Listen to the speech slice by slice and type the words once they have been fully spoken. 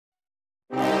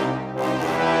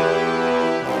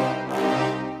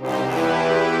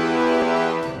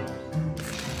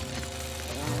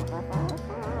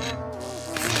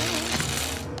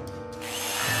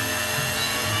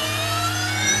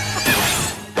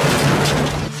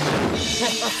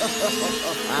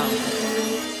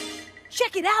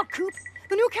Check it out, Coop.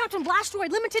 The new Captain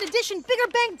Blasteroid limited edition Bigger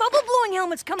Bang bubble blowing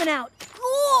helmet's coming out.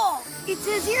 Cool! It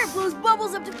says here it blows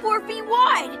bubbles up to 4 feet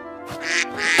wide.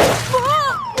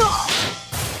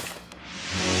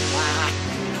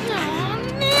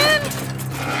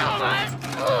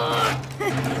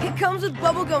 It comes with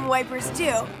bubblegum wipers,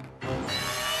 too.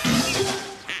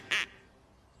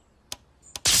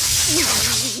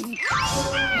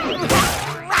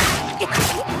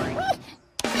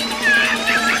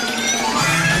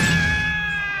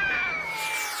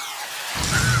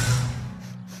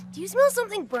 Do you smell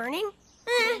something burning?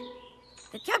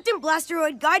 The Captain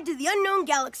Blasteroid Guide to the Unknown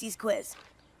Galaxies quiz.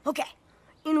 Okay.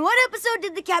 In what episode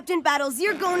did the Captain battle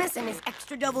Zirgonus and his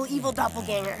extra double evil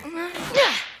doppelganger?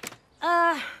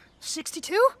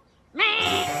 62?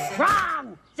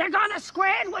 Wrong! Zirgonus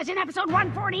Squid was in episode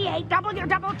 148, Double Your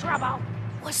Double Trouble.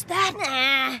 What's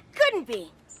that? Couldn't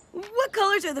be. What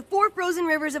colors are the 4 frozen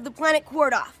rivers of the planet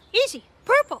Quardoff? Easy.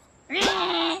 Purple.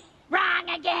 Wrong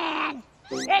again!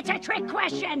 It's a trick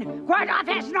question. Quardoff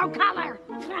has no color.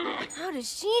 How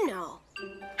does she know?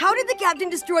 How did the Captain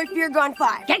destroy Feargon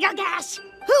 5? Giggle gas!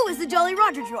 Who is the Jolly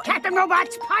Roger droid? Captain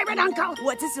Robot's pirate uncle.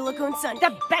 What's a silicone sun?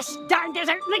 The best darn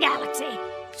dessert in the galaxy.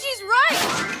 She's right!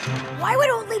 Why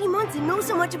would old Lady Munson know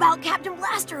so much about Captain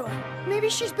Blasteroid? Maybe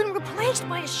she's been replaced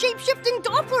by a shape-shifting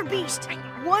Doppler beast.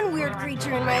 One weird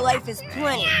creature in my life is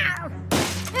plenty.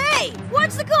 Hey,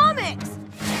 watch the comics!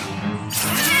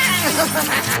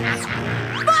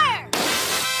 Fire!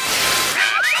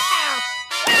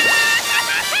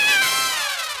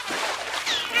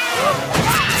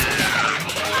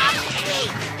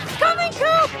 Coming,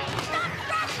 Coop!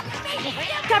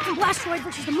 Captain Blasteroid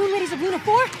versus the Moon Ladies of Luna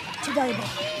 4? Too valuable.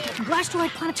 Captain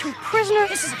Blasteroid, planetary prisoner.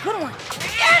 This is a good one.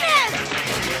 Get it!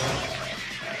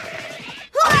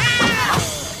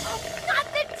 Not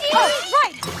the teeth! Oh,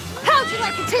 right! How'd you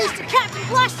like to taste of Captain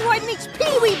Blasteroid meets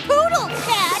Pee-wee Poodle,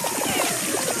 Cat?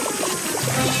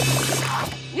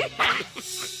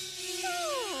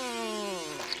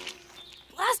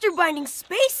 Blaster binding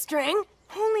space string?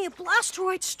 Only a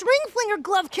Blasteroid string flinger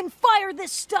glove can fire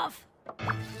this stuff.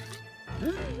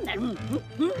 It's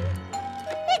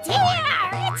here!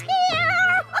 It's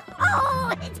here!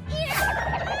 Oh, it's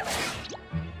here!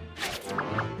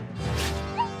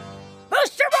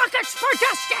 Booster rockets for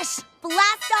justice!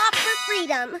 Blast off for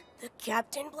freedom! The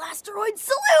Captain Blasteroid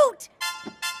salute!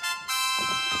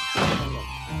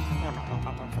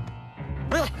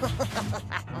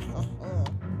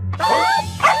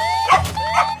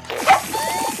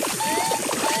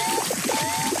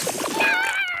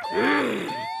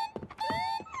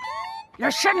 You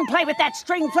shouldn't play with that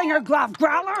string flinger glove,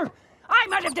 Growler. I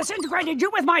might have disintegrated you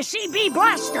with my CB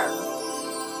blaster.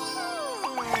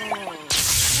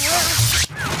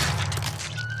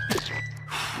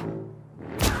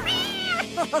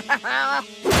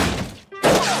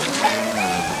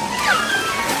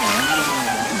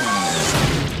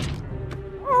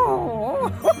 Oh,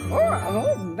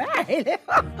 man.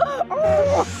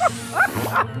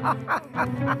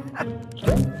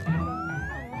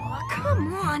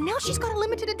 Come on, now she's got a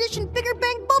limited edition Bigger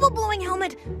Bang bubble blowing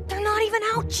helmet. They're not even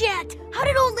out yet. How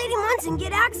did old Lady Munson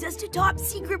get access to top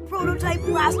secret prototype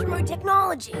Blasteroid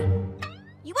technology?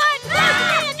 You want to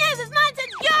Mrs.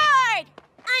 Munson's yard!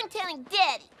 I'm telling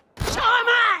Daddy. So am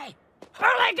I!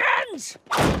 Hooligans!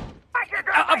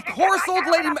 Of course, old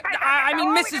lady... I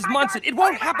mean, Mrs. Munson. It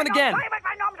won't happen again.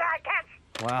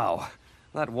 Wow.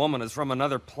 That woman is from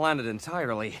another planet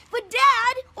entirely. But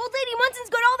Dad, old Lady Munson's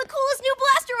got all the coolest new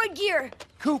Blasteroid gear.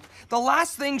 Coop, the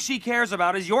last thing she cares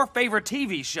about is your favorite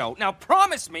TV show. Now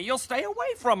promise me you'll stay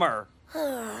away from her.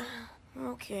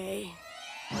 Okay.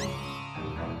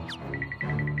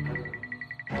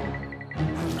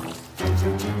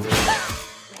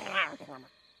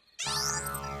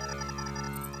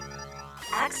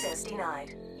 Access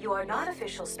denied. You are not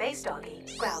official space doggy,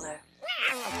 Growler.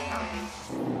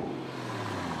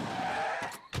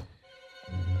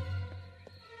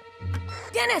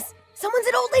 Dennis, someone's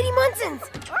at old Lady Munson's.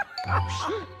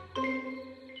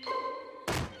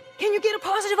 Can you get a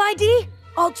positive ID?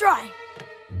 I'll try.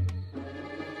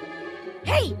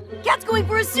 Hey, Cat's going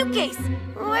for a suitcase.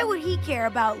 Why would he care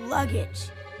about luggage?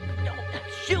 No,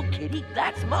 shoot, kitty,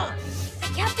 that's mine. The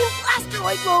Captain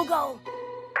Blasteroid logo.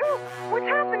 What's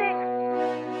happening?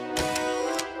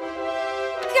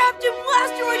 Captain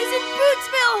Blasteroid is in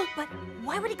Bootsville! But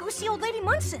why would he go see old Lady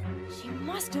Munson? She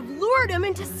must have lured him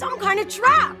into some kind of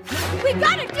trap. We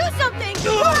gotta do something!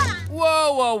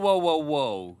 Whoa, whoa, whoa, whoa,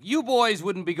 whoa. You boys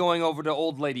wouldn't be going over to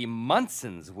old Lady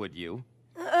Munson's, would you?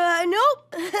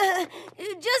 Nope.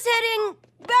 Just heading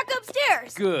back upstairs.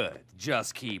 yours. Good.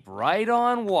 Just keep right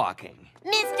on walking.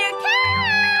 Mr.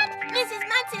 Cat! Mrs.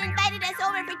 Munson invited us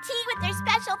over for tea with their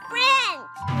special friend.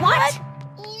 What?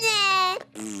 Nah.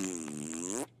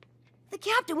 The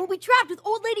captain will be trapped with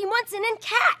Old Lady Munson and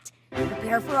Cat.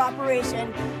 Prepare for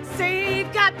Operation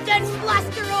Save Captain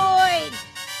Blasteroid!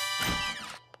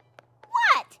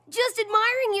 What? Just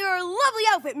admiring your lovely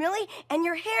outfit, Millie, and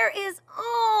your hair is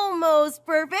almost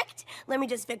perfect. Let me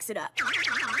just fix it up.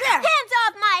 There. Hands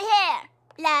off my hair!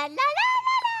 La la la la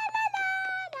la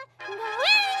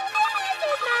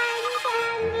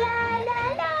la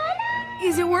la la.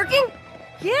 Is it working?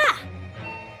 Yeah.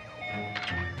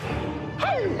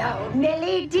 Hello,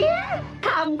 Millie dear.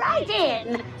 Come right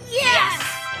in. Yes!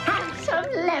 Have some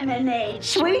lemonade,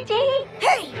 sweetie.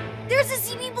 Hey, there's a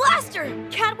CB blaster.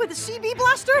 Cat with a CB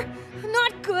blaster?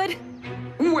 Not good.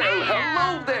 Well,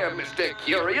 hello there, Mr.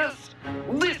 Curious.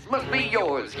 This must be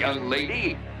yours, young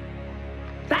lady.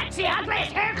 That's the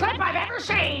ugliest hair clip I've ever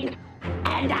seen.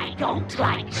 And I don't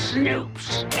like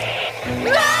snoops.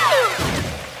 No!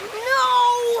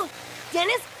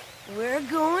 Dennis, we're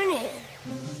going in.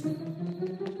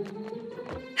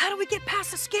 How do we get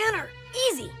past the scanner?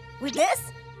 Easy. With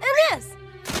this and this.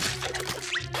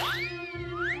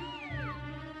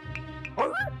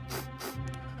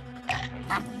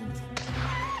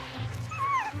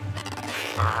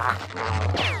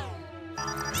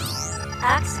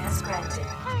 Access granted.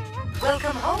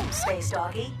 Welcome home, Space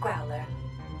Doggy, Growler.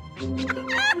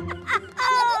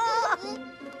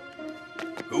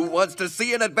 Who wants to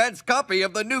see an advanced copy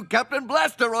of the new Captain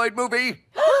Blasteroid movie? Me!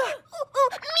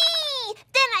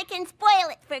 Then I can spoil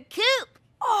it for Coop.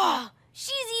 Oh,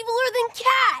 she's eviler than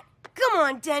Cat. Come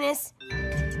on, Dennis.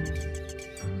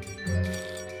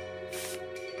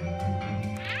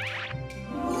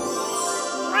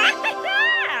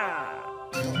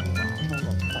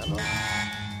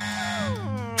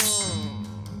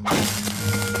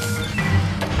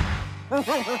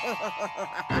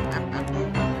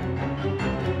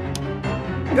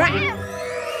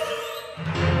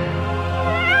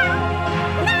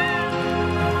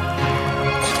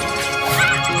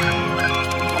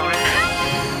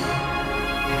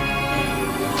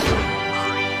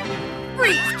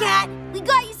 Freeze, Cat. We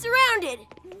got you surrounded.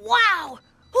 Wow!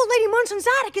 Old Lady Munson's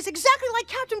attic is exactly like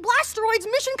Captain Blasteroid's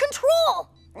mission control!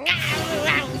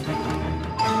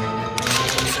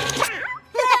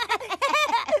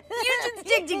 You should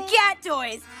stick to cat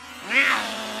toys.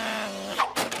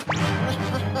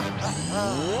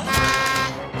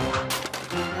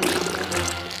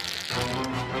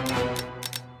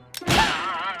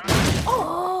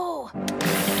 Oh!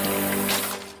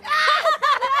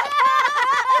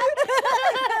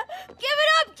 Give it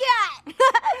up, Cat.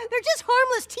 They're just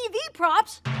harmless TV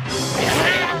props.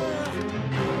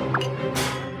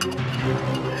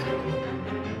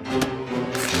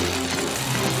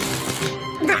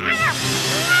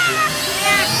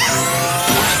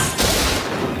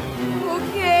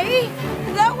 Okay,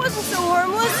 that wasn't so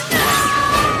harmless.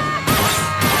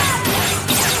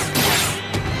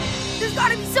 There's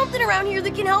gotta be something around here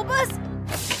that can help us.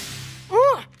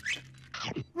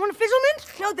 Want a fizzlement?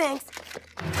 No thanks.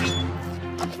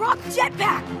 A prop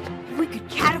jetpack. If we could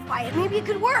catify it, maybe it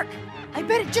could work. I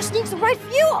bet it just needs the right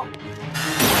fuel.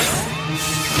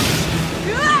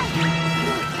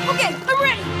 Okay, I'm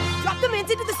ready. Drop the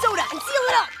mints into the soda and seal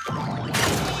it up.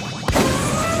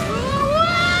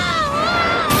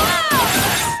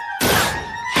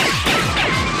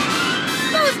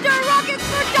 Booster rockets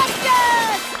for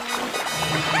justice!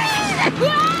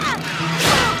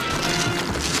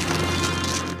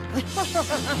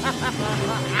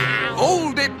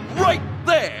 Hold it right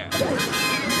there!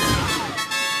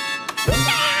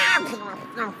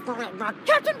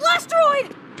 Captain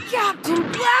Blasteroid! Captain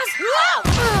Blast!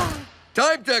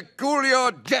 Time to cool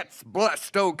your jets,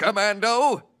 Blasto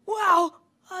Commando! Wow,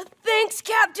 thanks,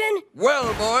 Captain.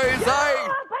 Well, boys,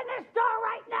 Open this door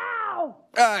right now!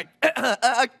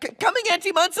 coming,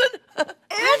 Auntie Munson?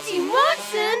 Auntie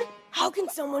Munson? How can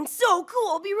someone so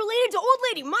cool be related to Old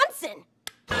Lady Munson?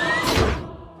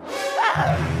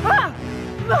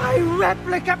 My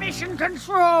replica mission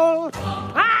control!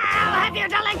 I'll have you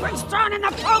delinquents thrown in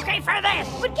the poke for this!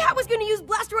 But Cat was going to use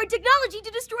Blasteroid technology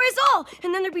to destroy us all,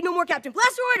 and then there'd be no more Captain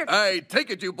Blasteroid or... I take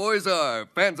it you boys are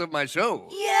fans of my show.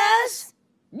 Yes?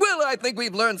 Well, I think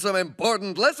we've learned some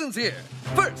important lessons here.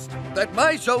 First, that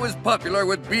my show is popular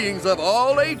with beings of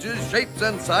all ages, shapes,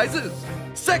 and sizes.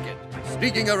 Second,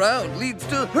 sneaking around leads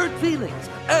to hurt feelings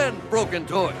and broken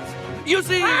toys. You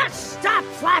see... Stop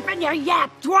flapping your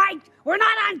yap, Dwight! We're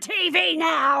not on TV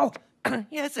now!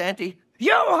 Yes, Auntie.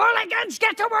 You hooligans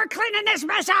get to work cleaning this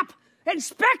mess up!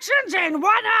 Inspections in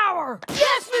 1 hour!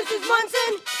 Yes, Mrs.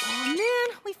 Munson! Oh,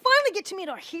 man, we finally get to meet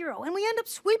our hero, and we end up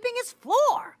sweeping his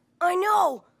floor. I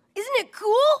know. Isn't it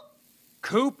cool?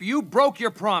 Coop, you broke your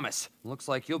promise. Looks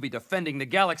like you'll be defending the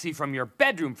galaxy from your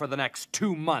bedroom for the next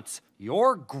 2 months.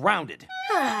 You're grounded.